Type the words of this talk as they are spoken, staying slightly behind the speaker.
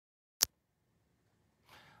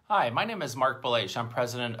Hi, my name is Marc Belaiche. I'm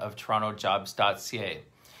president of TorontoJobs.ca.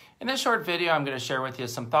 In this short video, I'm going to share with you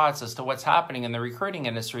some thoughts as to what's happening in the recruiting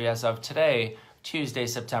industry as of today, Tuesday,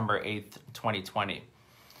 September 8th, 2020.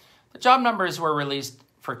 The job numbers were released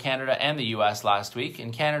for Canada and the US last week.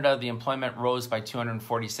 In Canada, the employment rose by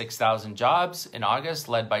 246,000 jobs in August,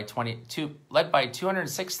 led by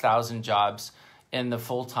 206,000 jobs in the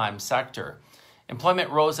full-time sector. Employment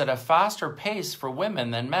rose at a faster pace for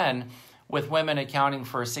women than men, with women accounting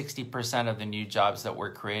for 60% of the new jobs that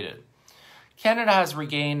were created. Canada has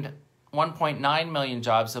regained 1.9 million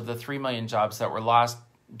jobs of the 3 million jobs that were lost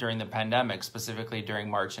during the pandemic, specifically during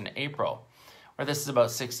March and April, where this is about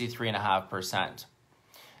 63.5%.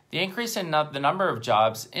 The increase in the number of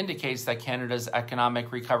jobs indicates that Canada's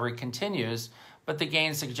economic recovery continues, but the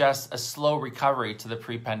gain suggests a slow recovery to the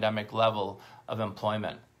pre-pandemic level of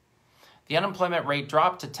employment. The unemployment rate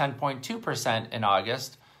dropped to 10.2% in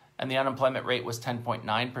August, and the unemployment rate was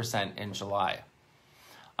 10.9% in July.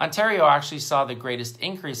 Ontario actually saw the greatest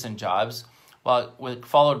increase in jobs,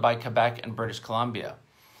 followed by Quebec and British Columbia.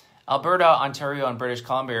 Alberta, Ontario, and British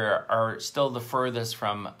Columbia are still the furthest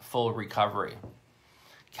from full recovery.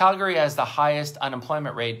 Calgary has the highest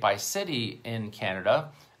unemployment rate by city in Canada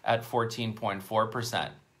at 14.4%.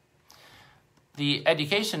 The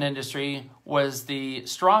education industry was the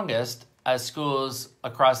strongest as schools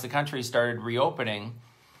across the country started reopening.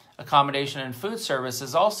 Accommodation and food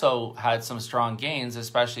services also had some strong gains,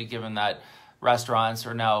 especially given that restaurants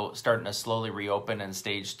are now starting to slowly reopen in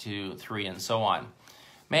stage 2, 3, and so on.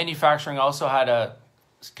 Manufacturing also had a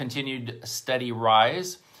continued steady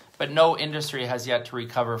rise, but no industry has yet to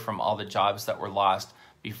recover from all the jobs that were lost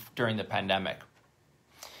during the pandemic.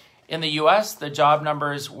 In the US, the job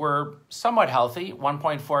numbers were somewhat healthy.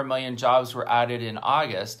 1.4 million jobs were added in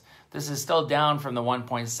August. This is still down from the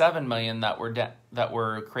 1.7 million that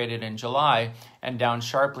were created in July, and down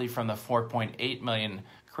sharply from the 4.8 million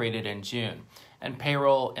created in June. And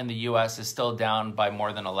payroll in the US is still down by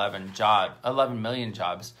more than 11 million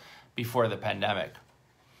jobs before the pandemic.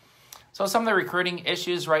 So some of the recruiting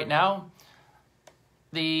issues right now,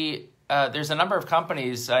 there's a number of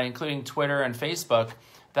companies, including Twitter and Facebook,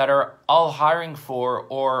 that are all hiring for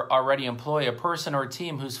or already employ a person or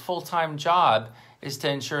team whose full-time job is to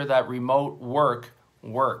ensure that remote work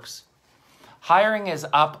works. Hiring is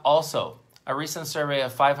up also. A recent survey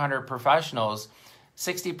of 500 professionals,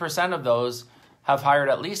 60% of those have hired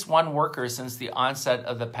at least one worker since the onset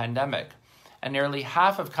of the pandemic, and nearly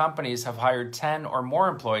half of companies have hired 10 or more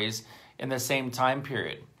employees in the same time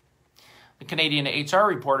period. The Canadian HR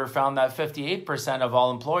Reporter found that 58% of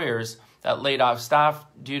all employers that laid off staff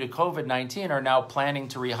due to COVID-19 are now planning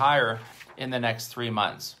to rehire in the next 3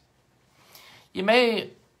 months. You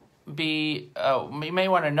may want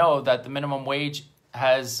to know that the minimum wage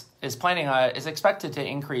is expected to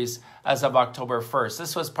increase as of October 1st.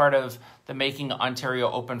 This was part of the Making Ontario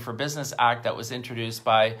Open for Business Act that was introduced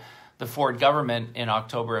by the Ford government in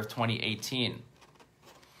October of 2018.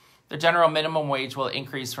 The general minimum wage will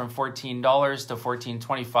increase from $14 to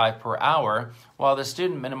 $14.25 per hour, while the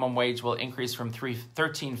student minimum wage will increase from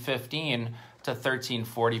 $13.15 to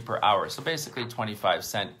 $13.40 per hour. So basically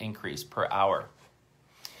 25-cent increase per hour.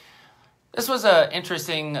 This was an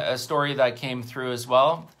interesting story that came through as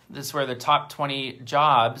well. This is where the top 20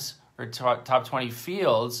 jobs or top 20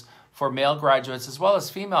 fields for male graduates as well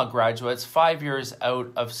as female graduates 5 years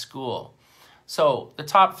out of school. So the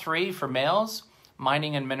top 3 for males: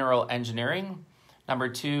 mining and mineral engineering. Number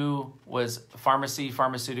 2 was pharmacy,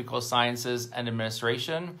 pharmaceutical sciences, and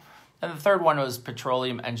administration. And the third one was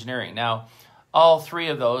petroleum engineering. Now, all 3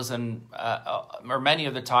 of those, or many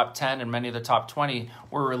of the top 10 and many of the top 20,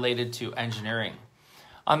 were related to engineering.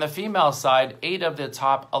 On the female side, 8 of the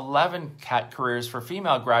top 11 careers for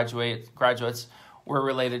female graduates were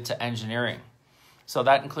related to engineering. So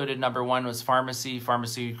that included number 1 was pharmacy,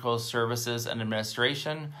 pharmaceutical services, and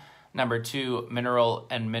administration. Number 2,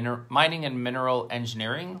 mining and mineral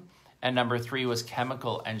engineering. And number 3 was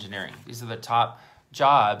chemical engineering. These are the top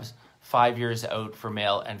jobs 5 years out for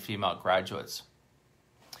male and female graduates.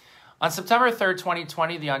 On September 3rd,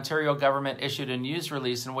 2020, the Ontario government issued a news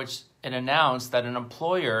release in which it announced that an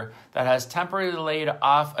employer that has temporarily laid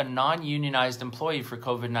off a non-unionized employee for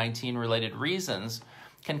COVID-19 related reasons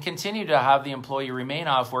can continue to have the employee remain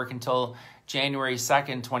off work until January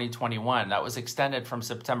 2nd, 2021. That was extended from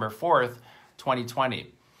September 4th,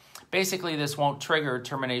 2020. Basically, this won't trigger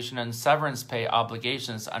termination and severance pay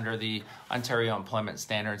obligations under the Ontario Employment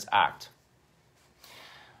Standards Act.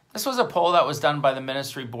 This was a poll that was done by the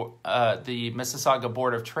Mississauga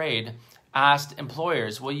Board of Trade asked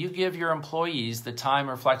employers, will you give your employees the time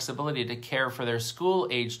or flexibility to care for their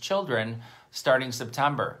school-aged children starting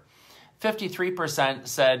September? 53%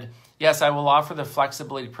 said, yes, I will offer the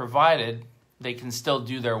flexibility provided they can still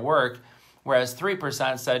do their work, whereas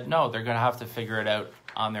 3% said, no, they're going to have to figure it out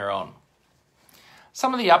on their own.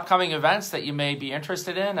 Some of the upcoming events that you may be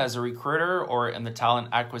interested in as a recruiter or in the talent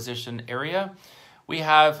acquisition area, we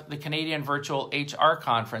have the Canadian Virtual HR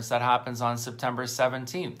Conference that happens on September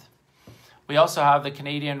 17th. We also have the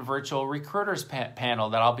Canadian Virtual Recruiters Panel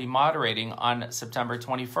that I'll be moderating on September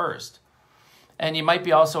 21st. And you might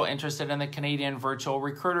be also interested in the Canadian Virtual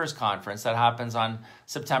Recruiters Conference that happens on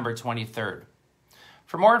September 23rd.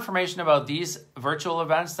 For more information about these virtual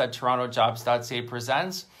events that TorontoJobs.ca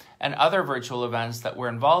presents and other virtual events that we're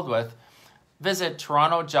involved with, visit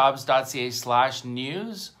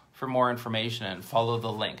TorontoJobs.ca/news for more information and follow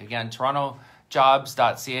the link. Again,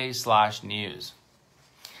 TorontoJobs.ca/news.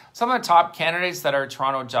 Some of the top candidates that our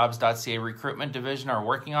TorontoJobs.ca recruitment division are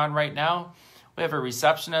working on right now. We have a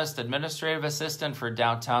receptionist, administrative assistant for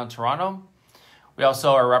downtown Toronto. We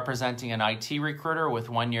also are representing an IT recruiter with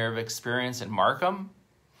 1 year of experience in Markham.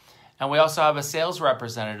 And we also have a sales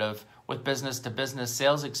representative with business-to-business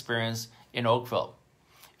sales experience in Oakville.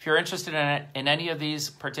 If you're interested in any of these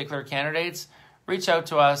particular candidates, reach out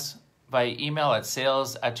to us by email at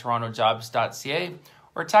sales@torontojobs.ca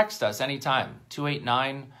or text us anytime,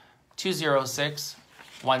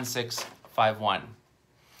 289-206-1651.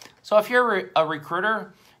 So if you're a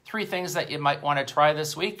recruiter, 3 things that you might want to try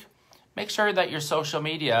this week. Make sure that your social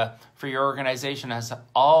media for your organization has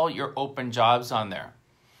all your open jobs on there.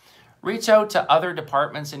 Reach out to other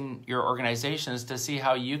departments in your organizations to see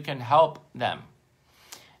how you can help them.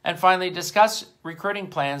 And finally, discuss recruiting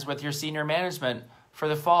plans with your senior management for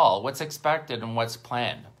the fall, what's expected and what's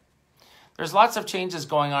planned. There's lots of changes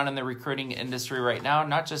going on in the recruiting industry right now,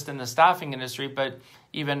 not just in the staffing industry, but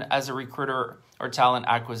even as a recruiter or talent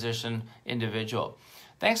acquisition individual.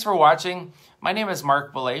 Thanks for watching. My name is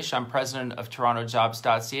Marc Belaiche. I'm president of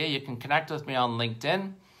TorontoJobs.ca. You can connect with me on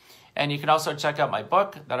LinkedIn. And you can also check out my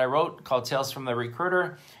book that I wrote called Tales from the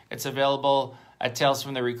Recruiter. It's available at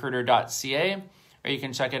talesfromtherecruiter.ca, or you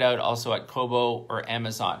can check it out also at Kobo or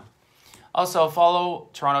Amazon. Also, follow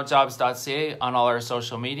TorontoJobs.ca on all our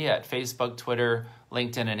social media at Facebook, Twitter,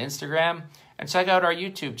 LinkedIn, and Instagram. And check out our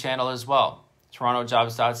YouTube channel as well,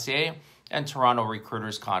 TorontoJobs.ca and Toronto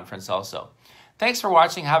Recruiters Conference also. Thanks for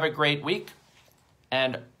watching. Have a great week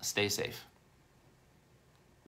and stay safe.